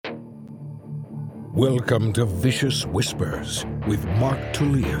Welcome to Vicious Whispers with Mark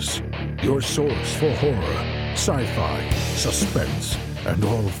Tullius, your source for horror, sci-fi, suspense, and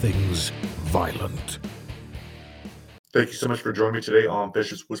all things violent. Thank you so much for joining me today on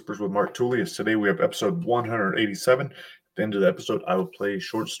Vicious Whispers with Mark Tullius. Today we have episode 187. At the end of the episode, I will play a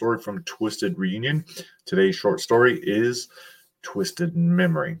short story from Twisted Reunion. Today's short story is Twisted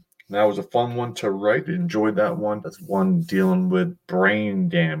Memory. That was a fun one to write. Enjoyed that one. That's one dealing with brain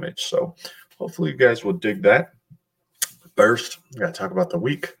damage. So hopefully you guys will dig that. First, I got to talk about the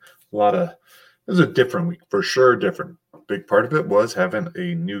week. It was a different week, for sure different. Big part of it was having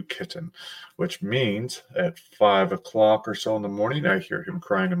a new kitten, which means at 5 o'clock or so in the morning, I hear him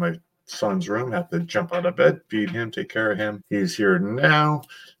crying in my son's room. I have to jump out of bed, feed him, take care of him. He's here now,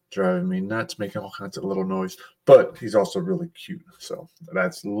 driving me nuts, making all kinds of little noise, but he's also really cute. So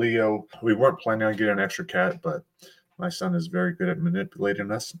that's Leo. We weren't planning on getting an extra cat, but my son is very good at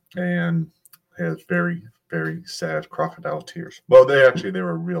manipulating us and has very, very sad crocodile tears. Well, they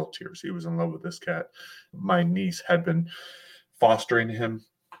were real tears. He was in love with this cat. My niece had been fostering him,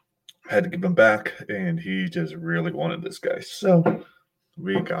 had to give him back, and he just really wanted this guy. So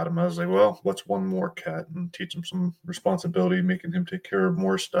we got him. I was like, well, what's one more cat? And teach him some responsibility, making him take care of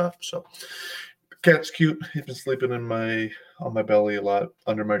more stuff. So cat's cute. He's been sleeping on my belly a lot,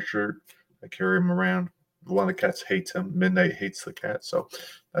 under my shirt. I carry him around. One of the cats hates him. Midnight hates the cat. So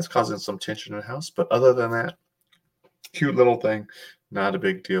that's causing some tension in the house. But other than that, cute little thing, not a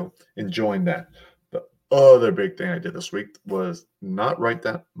big deal. Enjoying that. The other big thing I did this week was not write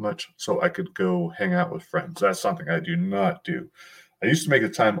that much so I could go hang out with friends. That's something I do not do. I used to make the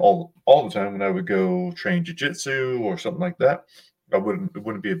time all the time when I would go train jiu-jitsu or something like that. It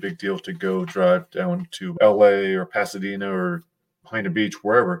wouldn't be a big deal to go drive down to LA or Pasadena or Huntington Beach,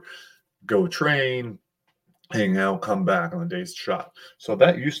 wherever, go train, hang out, come back on the day's shot. So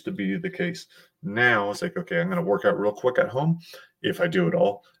that used to be the case. Now it's like, okay, I'm going to work out real quick at home if I do it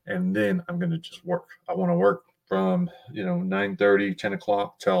all, and then I'm going to just work. I want to work from 9:30, 10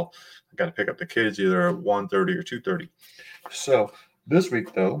 o'clock till I got to pick up the kids either at 1:30 or 2:30. So this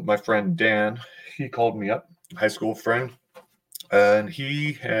week, though, my friend Dan, he called me up, high school friend, and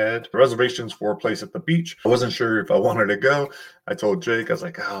he had reservations for a place at the beach. I wasn't sure if I wanted to go. I told Jake, I was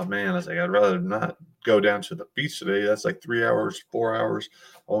like, oh man, I'd rather not go down to the beach today. That's like 3 hours, 4 hours.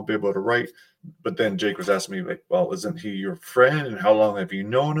 I won't be able to write. But then Jake was asking me, like, well, isn't he your friend? And how long have you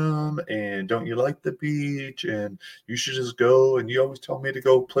known him? And don't you like the beach? And you should just go. And you always tell me to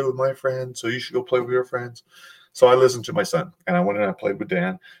go play with my friends, so you should go play with your friends. So I listened to my son, and I went and I played with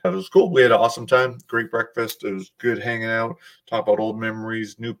Dan. It was cool. We had an awesome time. Great breakfast. It was good hanging out, talk about old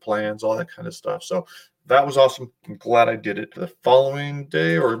memories, new plans, all that kind of stuff. So that was awesome. I'm glad I did it. The following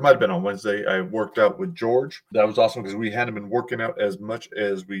day, or it might have been on Wednesday, I worked out with George. That was awesome because we hadn't been working out as much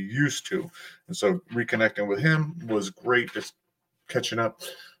as we used to. And so reconnecting with him was great, just catching up.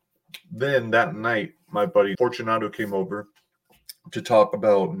 Then that night, my buddy Fortunato came over to talk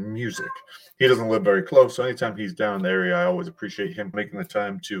about music. He doesn't live very close, so anytime he's down in the area, I always appreciate him making the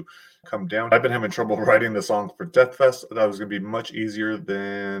time to come down. I've been having trouble writing the song for Death Fest. That was going to be much easier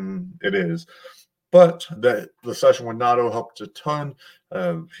than it is. But the session with Nato helped a ton.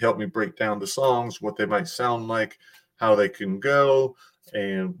 He helped me break down the songs, what they might sound like, how they can go,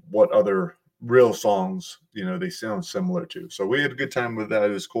 and what other real songs, they sound similar to. So we had a good time with that.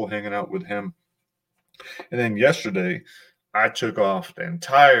 It was cool hanging out with him. And then yesterday, I took off the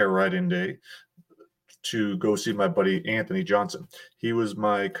entire writing day to go see my buddy Anthony Johnson. He was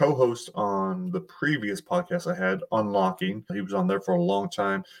my co-host on the previous podcast I had, Unlocking. He was on there for a long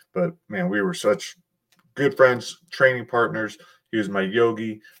time, but man, we were such good friends, training partners. He was my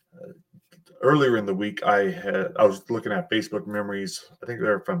yogi. Earlier in the week, I was looking at Facebook memories. I think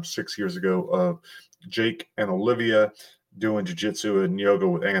they're from 6 years ago of Jake and Olivia doing jiu-jitsu and yoga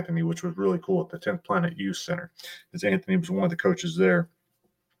with Anthony, which was really cool at the 10th Planet Youth Center, because Anthony was one of the coaches there.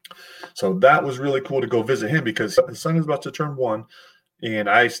 So that was really cool to go visit him because his son is about to turn 1, and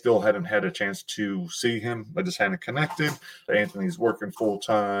I still hadn't had a chance to see him. I just hadn't connected. Anthony's working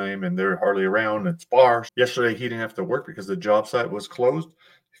full-time, and they're hardly around. It's sparse. Yesterday, he didn't have to work because the job site was closed.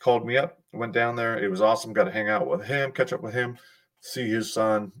 He called me up, went down there. It was awesome. Got to hang out with him, catch up with him, see his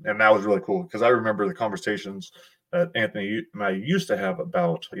son, and that was really cool because I remember the conversations that Anthony and I used to have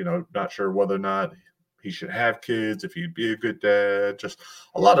about, not sure whether or not he should have kids, if he'd be a good dad, just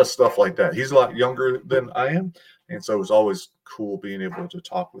a lot of stuff like that. He's a lot younger than I am, and so it was always cool being able to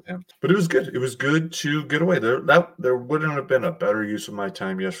talk with him. But it was good. It was good to get away. There wouldn't have been a better use of my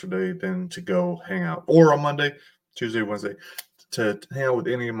time yesterday than to go hang out, or on Monday, Tuesday, Wednesday, to hang out with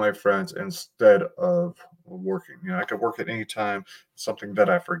any of my friends instead of working. I could work at any time. It's something that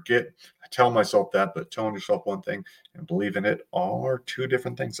I forget. I tell myself that, but telling yourself one thing and believing it are two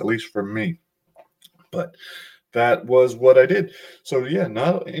different things, at least for me. But that was what I did. So yeah,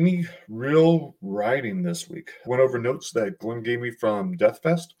 not any real writing this week. Went over notes that Glenn gave me from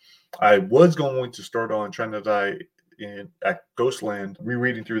Deathfest. I was going to start on Trying to Die at Ghostland,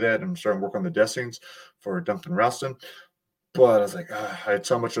 rereading through that and starting to work on the death scenes for Duncan Ralston. But I was like, I had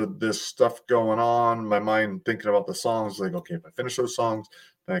so much of this stuff going on, my mind thinking about the songs. Like, okay, if I finish those songs,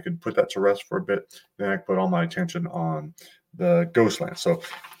 then I could put that to rest for a bit. Then I put all my attention on the Ghostland. So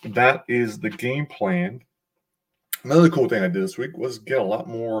that is the game plan. Another cool thing I did this week was get a lot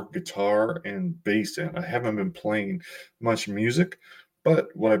more guitar and bass in. I haven't been playing much music, but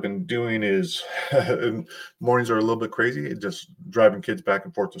what I've been doing is mornings are a little bit crazy, just driving kids back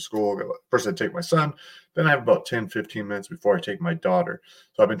and forth to school. First I take my son, then I have about 10, 15 minutes before I take my daughter.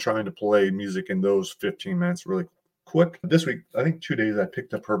 So I've been trying to play music in those 15 minutes really quick. This week, I think 2 days I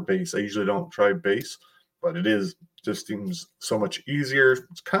picked up her bass. I usually don't try bass, but just seems so much easier.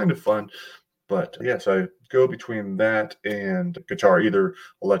 It's kind of fun. But yes, I go between that and guitar, either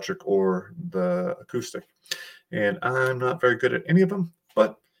electric or the acoustic. And I'm not very good at any of them,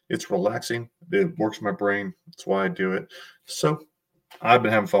 but it's relaxing. It works my brain. That's why I do it. So I've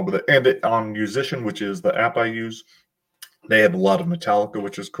been having fun with it. And on Musician, which is the app I use, they have a lot of Metallica,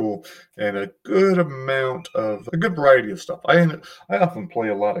 which is cool, and a good variety of stuff. I often play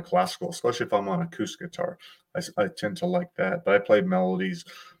a lot of classical, especially if I'm on acoustic guitar. I tend to like that, but I play melodies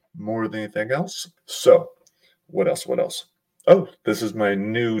more than anything else. So what else? Oh, this is my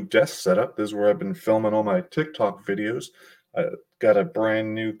new desk setup. This is where I've been filming all my TikTok videos. I got a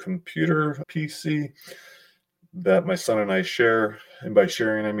brand new computer PC that my son and I share. And by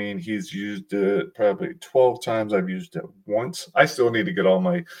sharing, I mean he's used it probably 12 times. I've used it once. I still need to get all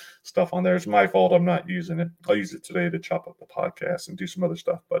my stuff on there. It's my fault I'm not using it. I'll use it today to chop up the podcast and do some other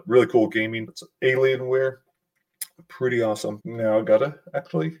stuff. But really cool gaming. It's Alienware. Pretty awesome. Now I gotta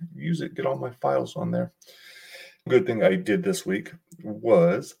actually use it, get all my files on there. Good thing I did this week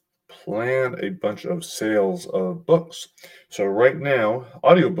was plan a bunch of sales of books. So right now,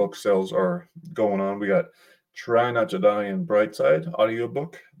 audiobook sales are going on. We got Try Not to Die and Brightside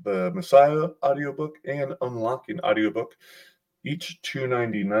audiobook, the Messiah audiobook, and Unlocking audiobook, each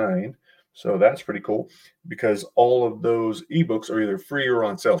 $2.99. So that's pretty cool because all of those ebooks are either free or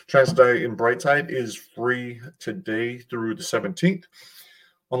on sale. Try Not to Die and Brightside is free today through the 17th.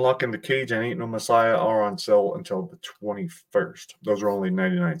 Unlocking the Cage and Ain't No Messiah are on sale until the 21st. Those are only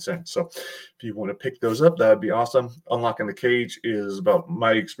 99 cents. So if you want to pick those up, that'd be awesome. Unlocking the Cage is about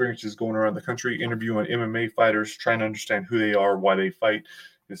my experiences going around the country, interviewing MMA fighters, trying to understand who they are, why they fight.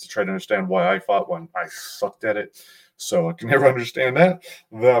 Is to try to understand why I fought when I sucked at it. So I can never understand that.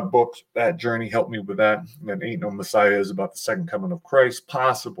 That journey helped me with that. And then Ain't No Messiah is about the second coming of Christ,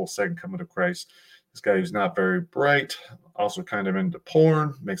 possible second coming of Christ. This guy who's not very bright, also kind of into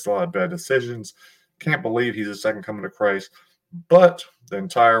porn, makes a lot of bad decisions. Can't believe he's a second coming of Christ. But the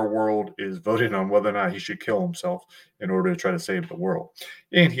entire world is voting on whether or not he should kill himself in order to try to save the world.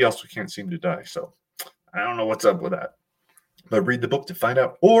 And he also can't seem to die. So I don't know what's up with that. But read the book to find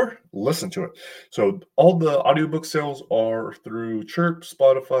out or listen to it. So all the audiobook sales are through Chirp,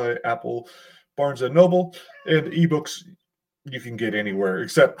 Spotify, Apple, Barnes & Noble, and ebooks you can get anywhere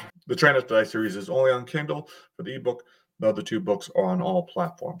except the Try Not to Die series is only on Kindle for the ebook. The other two books are on all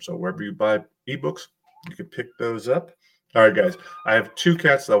platforms. So wherever you buy ebooks, you can pick those up. All right, guys, I have 2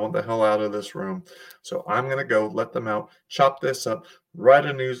 cats that want the hell out of this room. So I'm going to go let them out, chop this up, write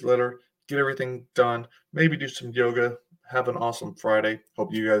a newsletter, get everything done, maybe do some yoga. Have an awesome Friday.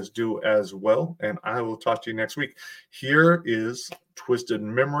 Hope you guys do as well. And I will talk to you next week. Here is Twisted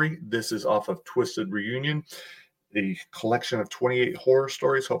Memory. This is off of Twisted Reunion, a collection of 28 horror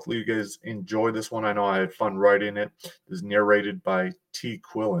stories. Hopefully you guys enjoy this one. I know I had fun writing it. It is narrated by T.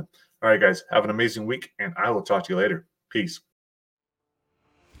 Quillen. All right, guys, have an amazing week, and I will talk to you later. Peace.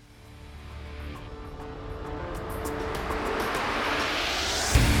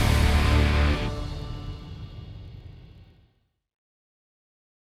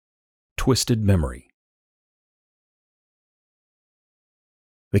 Twisted Memory.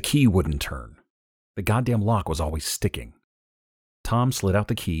 The key wouldn't turn. The goddamn lock was always sticking. Tom slid out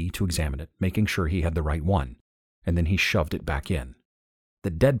the key to examine it, making sure he had the right one, and then he shoved it back in. The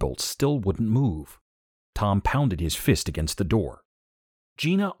deadbolt still wouldn't move. Tom pounded his fist against the door.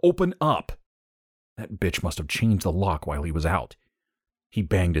 "Gina, open up!" That bitch must have changed the lock while he was out. He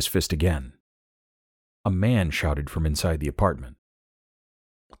banged his fist again. A man shouted from inside the apartment.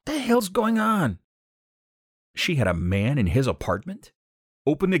 "What the hell's going on?" She had a man in his apartment?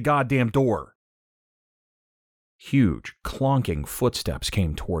 "Open the goddamn door." Huge, clonking footsteps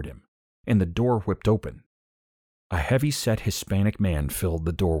came toward him, and the door whipped open. A heavy-set Hispanic man filled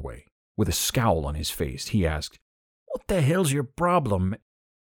the doorway. With a scowl on his face, he asked, "What the hell's your problem?"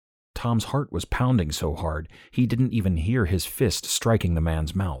 Tom's heart was pounding so hard he didn't even hear his fist striking the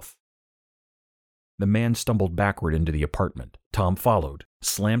man's mouth. The man stumbled backward into the apartment. Tom followed,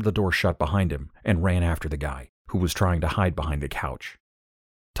 slammed the door shut behind him, and ran after the guy, who was trying to hide behind the couch.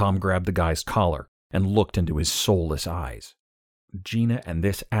 Tom grabbed the guy's collar and looked into his soulless eyes. Gina and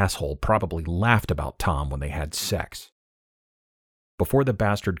this asshole probably laughed about Tom when they had sex. Before the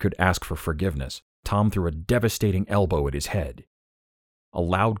bastard could ask for forgiveness, Tom threw a devastating elbow at his head. A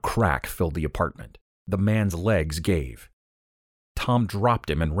loud crack filled the apartment. The man's legs gave. Tom dropped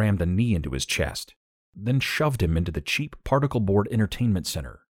him and rammed a knee into his chest, then shoved him into the cheap particle board entertainment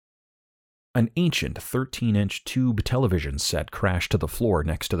center. An ancient 13-inch tube television set crashed to the floor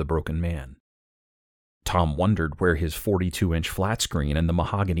next to the broken man. Tom wondered where his 42-inch flat screen and the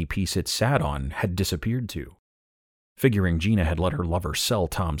mahogany piece it sat on had disappeared to. Figuring Gina had let her lover sell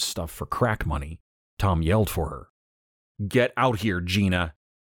Tom's stuff for crack money, Tom yelled for her. "Get out here, Gina!"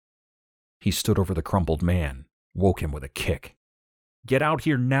 He stood over the crumpled man, woke him with a kick. "Get out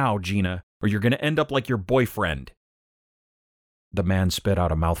here now, Gina, or you're going to end up like your boyfriend." The man spit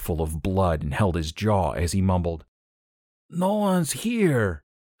out a mouthful of blood and held his jaw as he mumbled, "No one's here.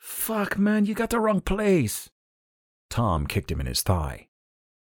 Fuck, man, you got the wrong place." Tom kicked him in his thigh.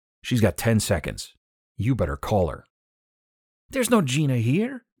 "She's got 10 seconds. You better call her." "There's no Gina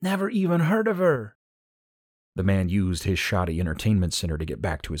here. Never even heard of her." The man used his shoddy entertainment center to get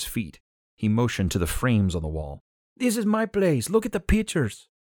back to his feet. He motioned to the frames on the wall. "This is my place. Look at the pictures."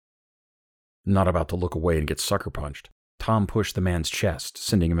 Not about to look away and get sucker punched, Tom pushed the man's chest,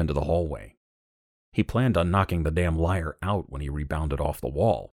 sending him into the hallway. He planned on knocking the damn liar out when he rebounded off the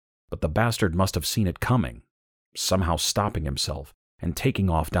wall, but the bastard must have seen it coming, somehow stopping himself and taking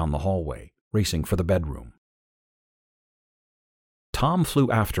off down the hallway, racing for the bedroom. Tom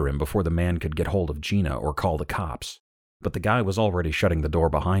flew after him before the man could get hold of Gina or call the cops, but the guy was already shutting the door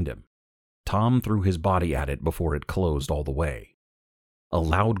behind him. Tom threw his body at it before it closed all the way. A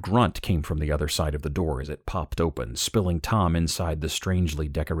loud grunt came from the other side of the door as it popped open, spilling Tom inside the strangely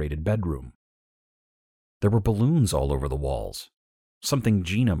decorated bedroom. There were balloons all over the walls, something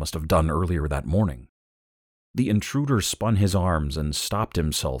Gina must have done earlier that morning. The intruder spun his arms and stopped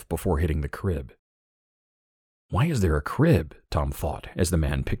himself before hitting the crib. Why is there a crib? Tom thought as the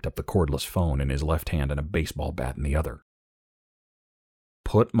man picked up the cordless phone in his left hand and a baseball bat in the other.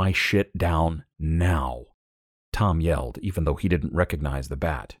 "Put my shit down now," Tom yelled, even though he didn't recognize the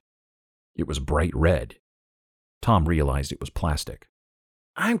bat. It was bright red. Tom realized it was plastic.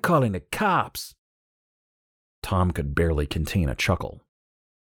 "I'm calling the cops." Tom could barely contain a chuckle.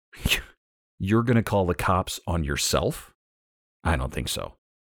 "You're going to call the cops on yourself? I don't think so.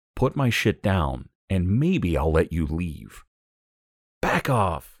 Put my shit down, and maybe I'll let you leave." "Back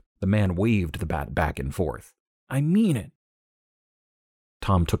off." The man waved the bat back and forth. "I mean it."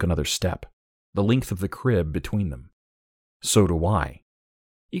 Tom took another step, the length of the crib between them. "So do I.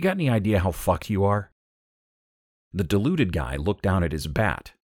 You got any idea how fucked you are?" The deluded guy looked down at his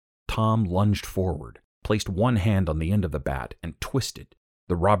bat. Tom lunged forward, placed one hand on the end of the bat, and twisted,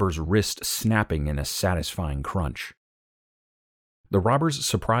 the robber's wrist snapping in a satisfying crunch. The robber's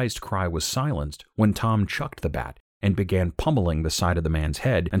surprised cry was silenced when Tom chucked the bat and began pummeling the side of the man's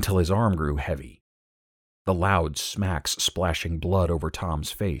head until his arm grew heavy. The loud smacks splashing blood over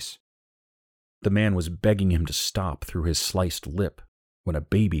Tom's face. The man was begging him to stop through his sliced lip when a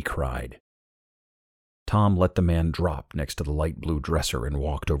baby cried. Tom let the man drop next to the light blue dresser and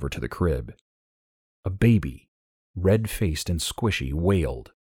walked over to the crib. A baby, red-faced and squishy,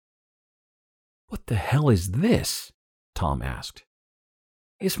 wailed. "What the hell is this?" Tom asked.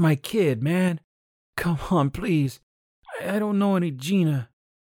 "It's my kid, man. Come on, please. I don't know any Gina."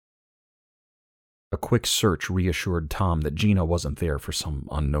 A quick search reassured Tom that Gina wasn't there for some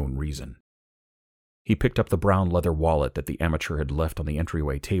unknown reason. He picked up the brown leather wallet that the amateur had left on the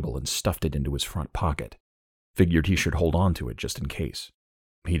entryway table and stuffed it into his front pocket. Figured he should hold on to it just in case.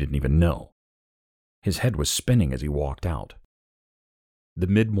 He didn't even know. His head was spinning as he walked out. The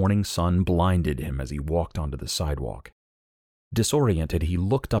mid-morning sun blinded him as he walked onto the sidewalk. Disoriented, he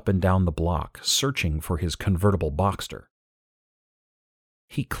looked up and down the block, searching for his convertible Boxster.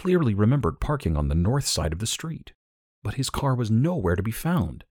 He clearly remembered parking on the north side of the street, but his car was nowhere to be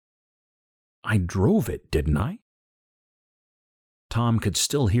found. I drove it, didn't I? Tom could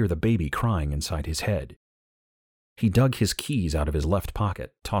still hear the baby crying inside his head. He dug his keys out of his left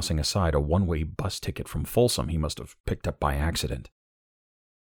pocket, tossing aside a one-way bus ticket from Folsom he must have picked up by accident.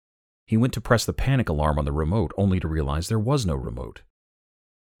 He went to press the panic alarm on the remote only to realize there was no remote.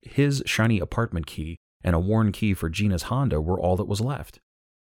 His shiny apartment key and a worn key for Gina's Honda were all that was left.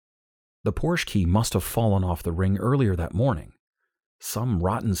 The Porsche key must have fallen off the ring earlier that morning. Some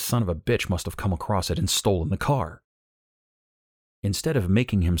rotten son of a bitch must have come across it and stolen the car. Instead of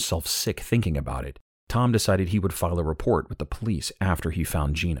making himself sick thinking about it, Tom decided he would file a report with the police after he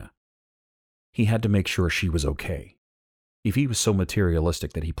found Gina. He had to make sure she was okay. If he was so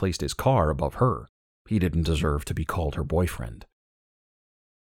materialistic that he placed his car above her, he didn't deserve to be called her boyfriend.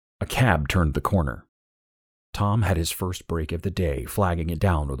 A cab turned the corner. Tom had his first break of the day, flagging it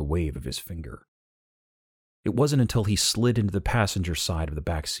down with a wave of his finger. It wasn't until he slid into the passenger side of the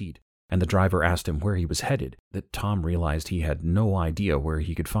back seat and the driver asked him where he was headed that Tom realized he had no idea where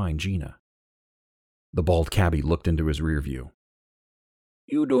he could find Gina. The bald cabbie looked into his rear view.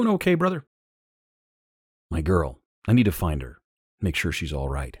 "You doing okay, brother?" "My girl. I need to find her. Make sure she's all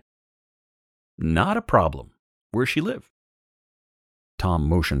right." "Not a problem. Where's she live?" Tom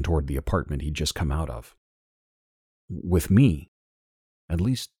motioned toward the apartment he'd just come out of. "With me. At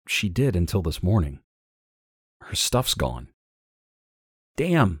least she did until this morning. Her stuff's gone."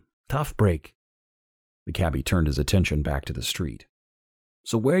 "Damn, tough break." The cabbie turned his attention back to the street.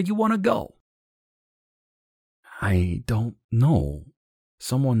 "So where you want to go?" "I don't know.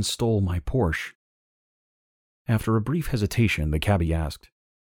 Someone stole my Porsche." After a brief hesitation, the cabbie asked,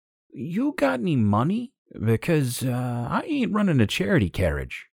 "You got any money? Because I ain't running a charity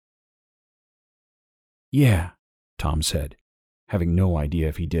carriage." "Yeah," Tom said, having no idea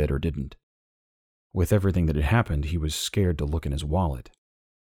if he did or didn't. With everything that had happened, he was scared to look in his wallet.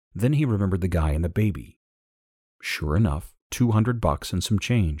 Then he remembered the guy and the baby. Sure enough, $200 and some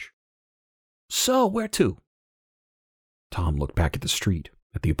change. "So, where to?" Tom looked back at the street,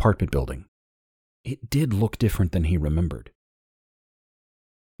 at the apartment building. It did look different than he remembered.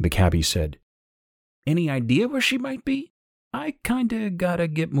 The cabbie said, "Any idea where she might be? I kinda gotta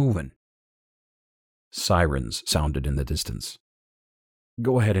get moving." Sirens sounded in the distance.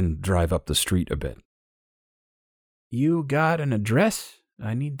 "Go ahead and drive up the street a bit." "You got an address?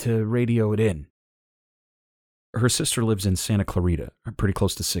 I need to radio it in." "Her sister lives in Santa Clarita, pretty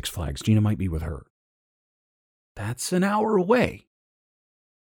close to Six Flags. Gina might be with her." "That's an hour away."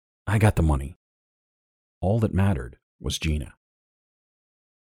 "I got the money." All that mattered was Gina.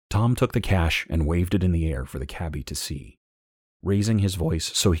 Tom took the cash and waved it in the air for the cabbie to see. Raising his voice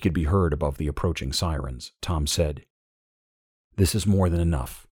so he could be heard above the approaching sirens, Tom said, "This is more than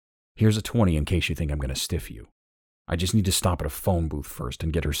enough. Here's a 20 in case you think I'm going to stiff you. I just need to stop at a phone booth first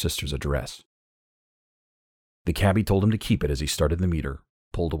and get her sister's address." The cabbie told him to keep it as he started the meter,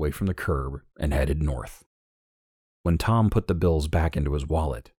 pulled away from the curb, and headed north. When Tom put the bills back into his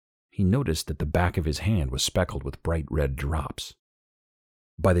wallet, he noticed that the back of his hand was speckled with bright red drops.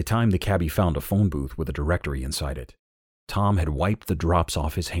 By the time the cabbie found a phone booth with a directory inside it, Tom had wiped the drops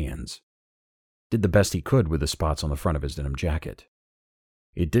off his hands. Did the best he could with the spots on the front of his denim jacket.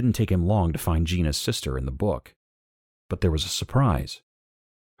 It didn't take him long to find Gina's sister in the book. But there was a surprise.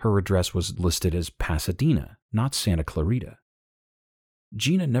 Her address was listed as Pasadena, not Santa Clarita.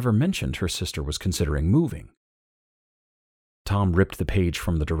 Gina never mentioned her sister was considering moving. Tom ripped the page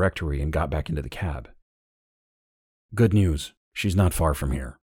from the directory and got back into the cab. "Good news. She's not far from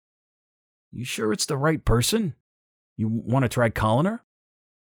here." "You sure it's the right person? You want to try calling her?"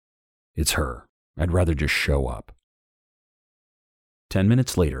 "It's her. I'd rather just show up." 10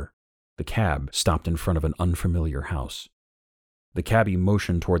 minutes later, the cab stopped in front of an unfamiliar house. The cabbie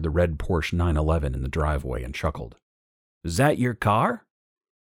motioned toward the red Porsche 911 in the driveway and chuckled. "Is that your car?"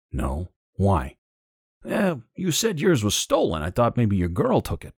 "No. Why?" You said yours was stolen. I thought maybe your girl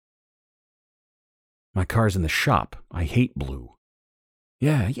took it." "My car's in the shop. I hate blue."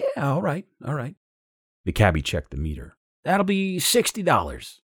 Yeah, all right. The cabbie checked the meter. "That'll be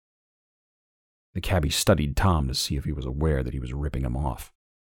 $60. The cabbie studied Tom to see if he was aware that he was ripping him off.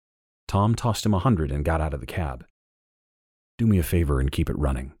 Tom tossed him $100 and got out of the cab. "Do me a favor and keep it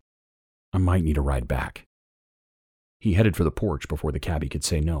running. I might need a ride back." He headed for the porch before the cabbie could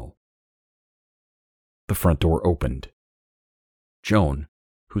say no. The front door opened. Joan,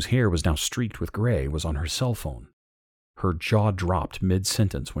 whose hair was now streaked with gray, was on her cell phone. Her jaw dropped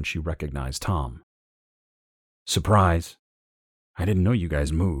mid-sentence when she recognized Tom. "Surprise. I didn't know you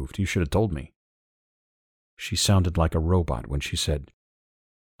guys moved. You should have told me." She sounded like a robot when she said,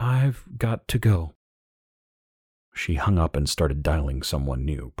 "I've got to go." She hung up and started dialing someone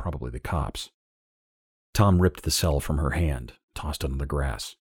new, probably the cops. Tom ripped the cell from her hand, tossed it on the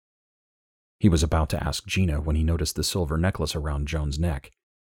grass. He was about to ask Gina when he noticed the silver necklace around Joan's neck.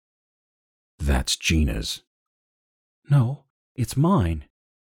 "That's Gina's." "No, it's mine."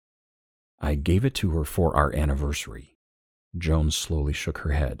 I gave it to her for our anniversary. Joan slowly shook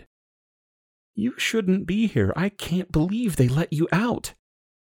her head. You shouldn't be here. I can't believe they let you out.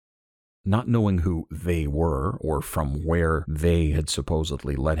 Not knowing who they were or from where they had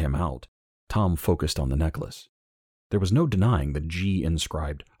supposedly let him out, Tom focused on the necklace. There was no denying the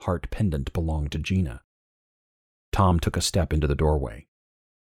G-inscribed heart pendant belonged to Gina. Tom took a step into the doorway.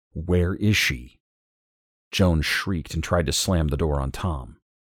 Where is she? Joan shrieked and tried to slam the door on Tom.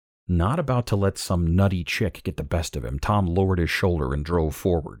 Not about to let some nutty chick get the best of him, Tom lowered his shoulder and drove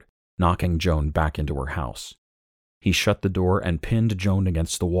forward, knocking Joan back into her house. He shut the door and pinned Joan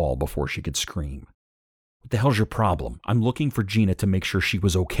against the wall before she could scream. What the hell's your problem? I'm looking for Gina to make sure she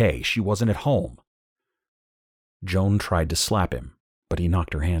was okay. She wasn't at home. Joan tried to slap him, but he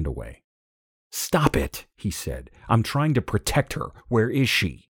knocked her hand away. Stop it, he said. I'm trying to protect her. Where is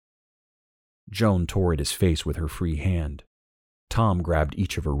she? Joan tore at his face with her free hand. Tom grabbed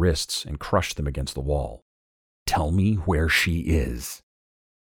each of her wrists and crushed them against the wall. Tell me where she is.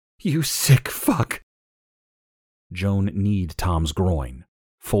 You sick fuck. Joan kneed Tom's groin,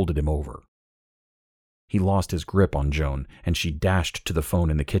 folded him over. He lost his grip on Joan, and she dashed to the phone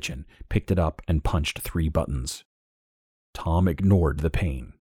in the kitchen, picked it up, and punched 3 buttons. Tom ignored the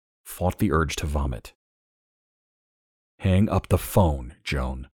pain, fought the urge to vomit. Hang up the phone,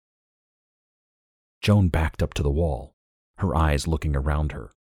 Joan. Joan backed up to the wall, her eyes looking around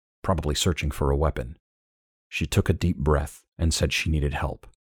her, probably searching for a weapon. She took a deep breath and said she needed help.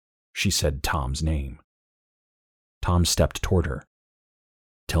 She said Tom's name. Tom stepped toward her.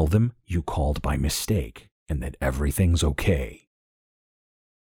 Tell them you called by mistake and that everything's okay.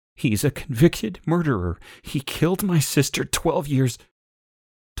 He's a convicted murderer. He killed my sister 12 years.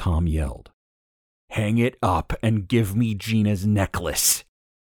 Tom yelled. Hang it up and give me Gina's necklace.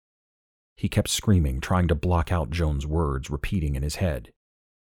 He kept screaming, trying to block out Joan's words, repeating in his head.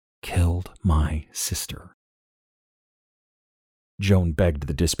 Killed my sister. Joan begged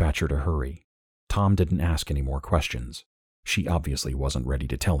the dispatcher to hurry. Tom didn't ask any more questions. She obviously wasn't ready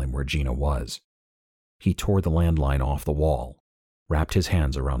to tell him where Gina was. He tore the landline off the wall, wrapped his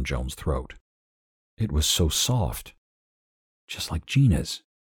hands around Joan's throat. It was so soft, just like Gina's.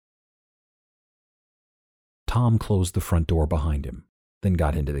 Tom closed the front door behind him, then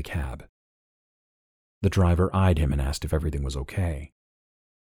got into the cab. The driver eyed him and asked if everything was okay.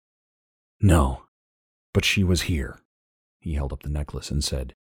 No, but she was here. He held up the necklace and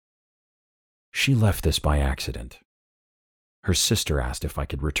said, She left this by accident. Her sister asked if I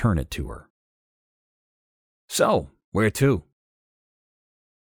could return it to her. So, where to?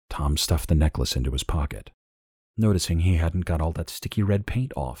 Tom stuffed the necklace into his pocket, noticing he hadn't got all that sticky red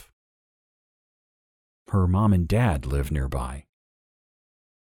paint off. Her mom and dad live nearby.